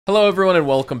Hello everyone and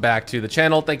welcome back to the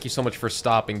channel. Thank you so much for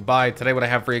stopping by. Today what I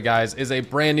have for you guys is a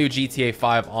brand new GTA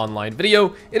 5 online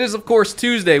video. It is of course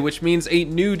Tuesday, which means a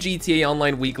new GTA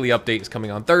Online weekly update is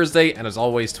coming on Thursday, and as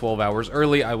always 12 hours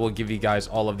early I will give you guys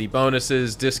all of the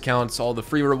bonuses, discounts, all the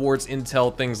free rewards,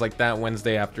 intel, things like that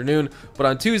Wednesday afternoon. But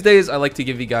on Tuesdays I like to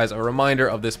give you guys a reminder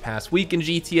of this past week in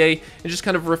GTA and just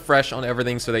kind of refresh on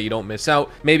everything so that you don't miss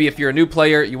out. Maybe if you're a new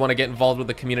player, you want to get involved with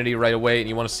the community right away and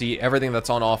you want to see everything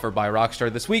that's on offer by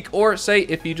Rockstar this week, or say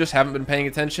if you just haven't been paying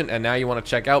attention and now you want to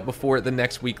check out before the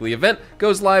next weekly event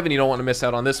goes live and you don't want to miss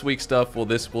out on this week's stuff, well,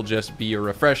 this will just be your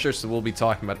refresher. So we'll be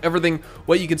talking about everything.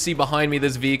 What you can see behind me,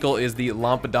 this vehicle is the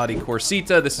Lampadati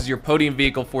Corsita. This is your podium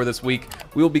vehicle for this week.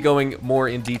 We will be going more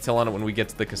in detail on it when we get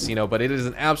to the casino, but it is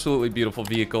an absolutely beautiful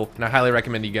vehicle and I highly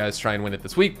recommend you guys try and win it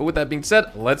this week. But with that being said,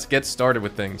 let's get started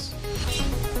with things.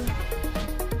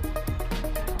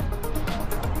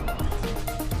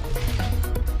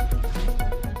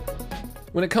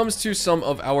 When it comes to some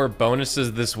of our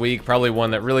bonuses this week, probably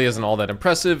one that really isn't all that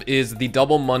impressive is the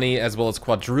double money as well as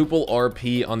quadruple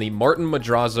RP on the Martin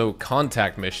Madrazo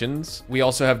contact missions. We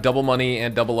also have double money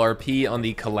and double RP on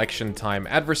the collection time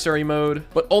adversary mode.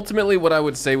 But ultimately what I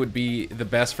would say would be the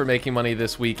best for making money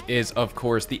this week is of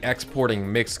course the exporting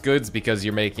mixed goods, because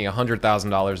you're making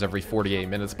 $100,000 every 48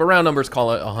 minutes. But round numbers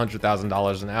call it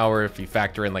 $100,000 an hour if you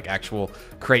factor in like actual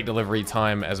crate delivery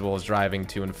time as well as driving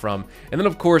to and from. And then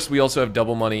of course we also have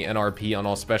double money and RP on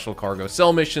all special cargo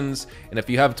sell missions, and if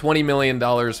you have $20 million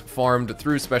farmed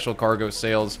through special cargo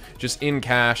sales just in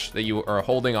cash that you are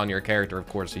holding on your character, of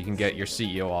course, so you can get your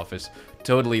CEO office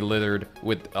totally littered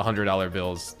with $100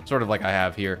 bills, sort of like I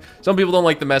have here. Some people don't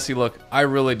like the messy look. I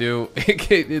really do.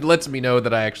 It lets me know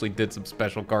that I actually did some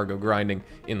special cargo grinding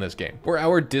in this game. For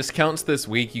our discounts this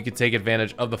week, you could take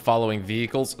advantage of the following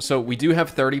vehicles. So we do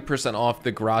have 30% off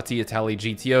the Grati Italy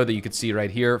GTO that you could see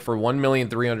right here for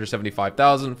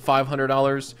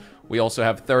 $1,375,500. We also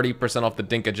have 30% off the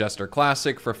Dinka Jester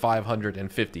Classic for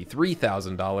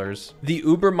 $553,000. The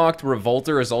Ubermacht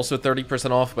Revolter is also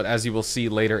 30% off, but as you will see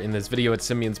later in this video, at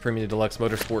Simeon's Premium Deluxe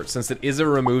Motorsport, since it is a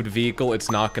removed vehicle,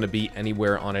 it's not going to be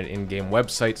anywhere on an in-game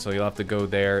website, so you'll have to go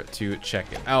there to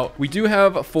check it out. We do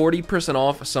have 40%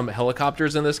 off some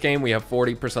helicopters in this game. We have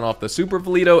 40% off the Super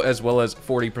Velito as well as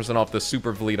 40% off the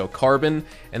Super Velito Carbon,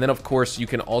 and then of course you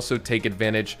can also take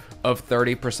advantage of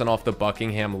 30% off the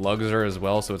Buckingham Luxor as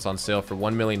well, so it's on sale for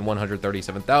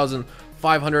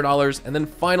 $1,137,500. And then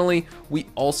finally, we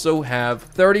also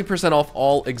have 30% off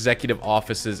all executive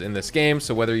offices in this game.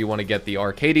 So whether you want to get the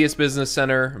Arcadius Business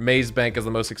Center, Maze Bank is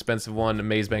the most expensive one,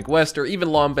 Maze Bank West, or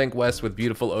even Long Bank West with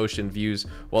beautiful ocean views,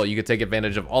 well, you could take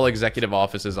advantage of all executive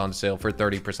offices on sale for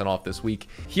 30% off this week.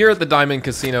 Here at the Diamond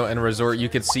Casino and Resort, you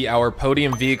could see our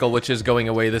podium vehicle, which is going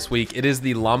away this week. It is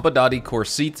the Lampadati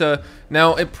Corsita.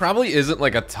 Now, it probably isn't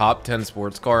like a top 10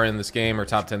 sports car in this game or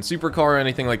top 10 supercar or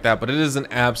anything like that, but it is an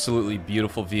absolutely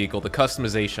beautiful vehicle. The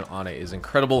customization on it is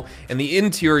incredible and the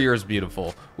interior is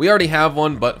beautiful. We already have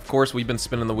one, but of course we've been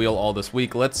spinning the wheel all this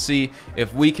week. Let's see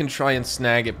if we can try and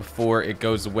snag it before it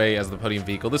goes away as the podium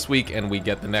vehicle this week and we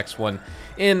get the next one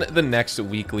in the next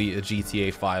weekly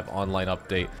GTA 5 online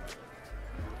update.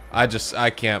 I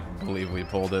can't believe we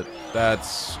pulled it.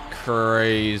 That's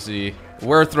crazy.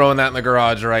 We're throwing that in the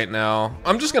garage right now.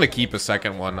 I'm just gonna keep a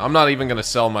second one. I'm not even gonna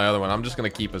sell my other one. I'm just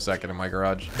gonna keep a second in my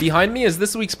garage. Behind me is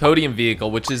this week's podium vehicle,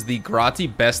 which is the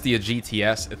Grati Bestia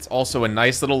GTS. It's also a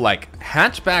nice little like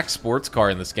hatchback sports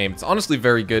car in this game. It's honestly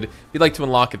very good. If you'd like to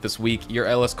unlock it this week, your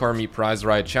LS Car Meet Prize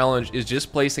Ride Challenge is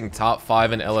just placing top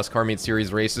 5 in LS Car Meet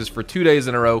Series races for 2 days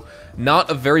in a row. Not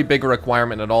a very big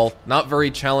requirement at all. Not very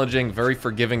challenging, very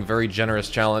forgiving, very generous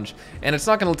challenge. And it's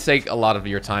not gonna take a lot of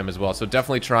your time as well. So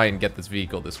definitely try and get this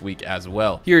vehicle this week as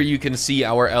well. Here you can see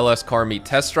our LS Car Meet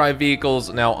test drive vehicles.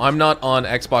 Now I'm not on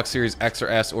Xbox Series X or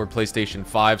S or PlayStation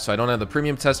 5, so I don't have the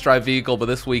premium test drive vehicle, but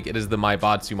this week it is the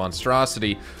Maibatsu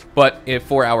Monstrosity. But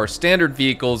for our standard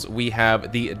vehicles, we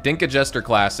have the Dinka Jester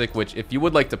Classic, which if you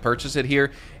would like to purchase it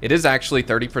here, it is actually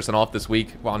 30% off this week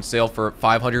on sale for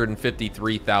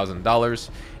 $553,000.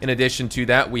 In addition to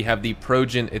that, we have the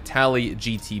Progen Italy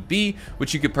GTB,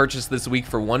 which you could purchase this week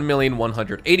for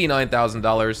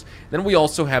 $1,189,000. Then we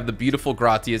also have the beautiful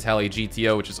Grati Italy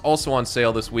GTO, which is also on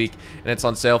sale this week, and it's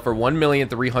on sale for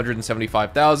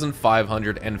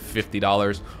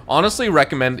 $1,375,550. Honestly,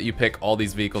 recommend that you pick all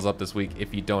these vehicles up this week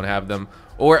if you don't have them.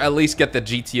 or at least get the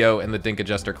GTO and the Dink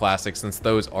Adjuster Classic since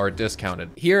those are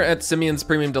discounted. Here at Simeon's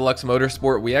Premium Deluxe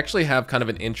Motorsport, we actually have kind of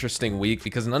an interesting week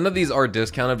because none of these are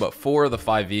discounted, but 4 of the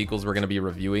 5 vehicles we're going to be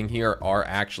reviewing here are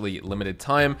actually limited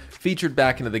time, featured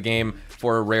back into the game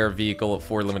for a rare vehicle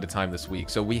for limited time this week.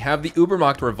 So we have the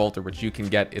Ubermacht Revolter, which you can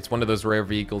get. It's one of those rare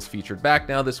vehicles featured back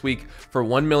now this week for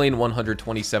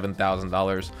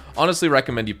 $1,127,000. Honestly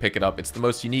recommend you pick it up. It's the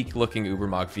most unique looking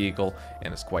Ubermacht vehicle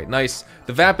and it's quite nice.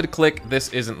 The Vapid Click,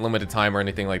 this isn't limited time or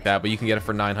anything like that, but you can get it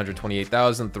for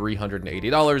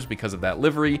 $928,380 because of that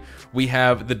livery. We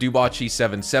have the Dubachi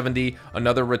 770,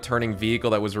 another returning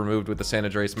vehicle that was removed with the San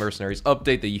Andreas Mercenaries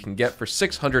update that you can get for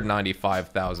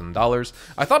 $695,000.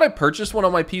 I thought I purchased one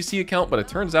on my PC account, but it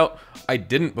turns out I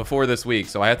didn't before this week,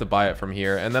 so I had to buy it from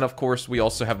here. And then of course we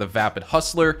also have the Vapid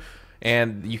Hustler,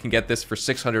 and you can get this for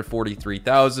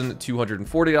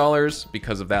 $643,240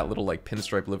 because of that little like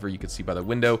pinstripe livery you can see by the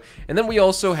window. And then we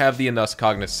also have the Anus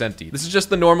Cognoscenti. This is just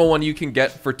the normal one you can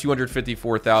get for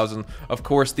 $254,000. Of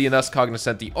course, the Anus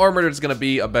Cognoscenti Armored is going to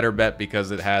be a better bet because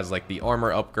it has like the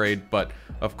armor upgrade, but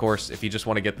of course, if you just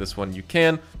want to get this one, you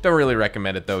can. Don't really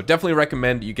recommend it though. Definitely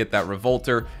recommend you get that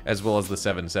Revolter as well as the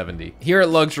 770. Here at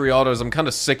Luxury Autos, I'm kind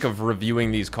of sick of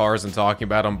reviewing these cars and talking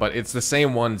about them, but it's the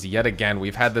same ones yet again.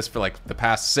 We've had this for like the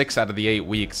past 6 out of the 8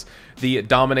 weeks. The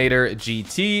Dominator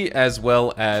GT as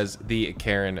well as the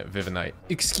Karen Vivinite.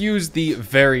 Excuse the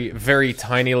very, very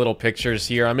tiny little pictures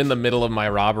here. I'm in the middle of my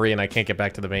robbery and I can't get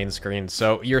back to the main screen.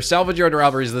 So your salvage yard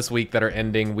robberies this week that are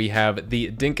ending, we have the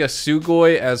Dinka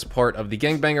Sugoi as part of the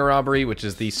Gangbanger robbery, which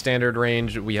is the standard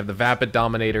range. We have the Vapid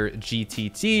Dominator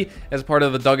GTT as part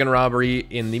of the Duggan robbery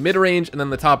in the mid-range, and then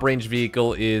the top range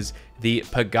vehicle is the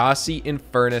Pegassi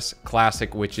Infernus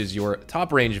Classic, which is your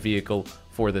top range vehicle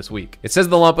for this week. It says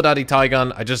the Lampadati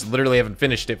Taigun. I just literally haven't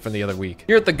finished it from the other week.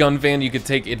 Here at the gun van, you could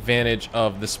take advantage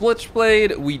of the Split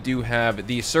Blade. We do have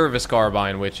the Service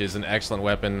Carbine, which is an excellent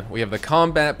weapon. We have the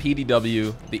Combat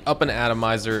PDW, the Up and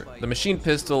Atomizer, the Machine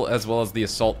Pistol, as well as the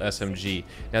Assault SMG.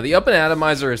 Now, the Up and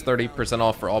Atomizer is 30%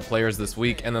 off for all players this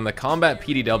week, and then the Combat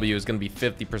PDW is going to be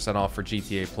 50% off for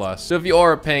GTA Plus. So if you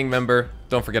are a paying member,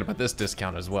 don't forget about this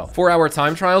discount as well. 4-hour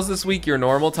time trials this week. Your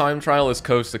normal time trial is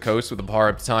coast to coast with a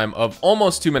power-up time of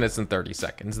almost 2 minutes and 30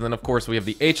 seconds. And then, of course, we have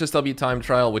the HSW time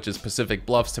trial, which is Pacific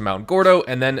Bluffs to Mount Gordo.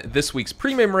 And then this week's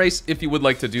premium race, if you would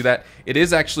like to do that, it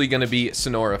is actually going to be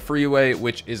Sonora Freeway,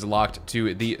 which is locked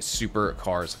to the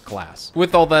Supercars class.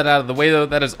 With all that out of the way, though,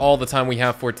 that is all the time we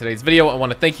have for today's video. I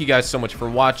want to thank you guys so much for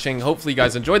watching. Hopefully, you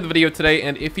guys enjoyed the video today.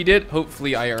 And if you did,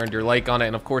 hopefully, I earned your like on it.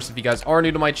 And, of course, if you guys are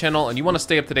new to my channel and you want to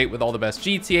stay up to date with all the best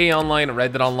GTA Online,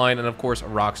 Red Dead Online, and of course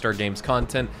Rockstar Games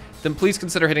content, then please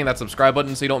consider hitting that subscribe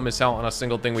button so you don't miss out on a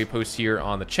single thing we post here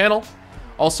on the channel.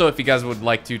 Also, if you guys would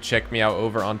like to check me out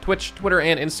over on Twitch, Twitter,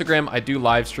 and Instagram, I do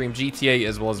live stream GTA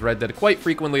as well as Red Dead quite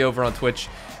frequently over on Twitch,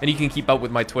 and you can keep up with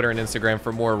my Twitter and Instagram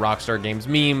for more Rockstar Games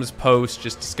memes, posts,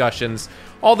 just discussions,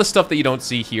 all the stuff that you don't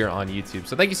see here on YouTube.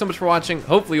 So thank you so much for watching.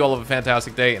 Hopefully you all have a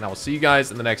fantastic day, and I will see you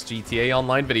guys in the next GTA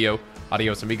Online video.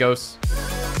 Adios, amigos.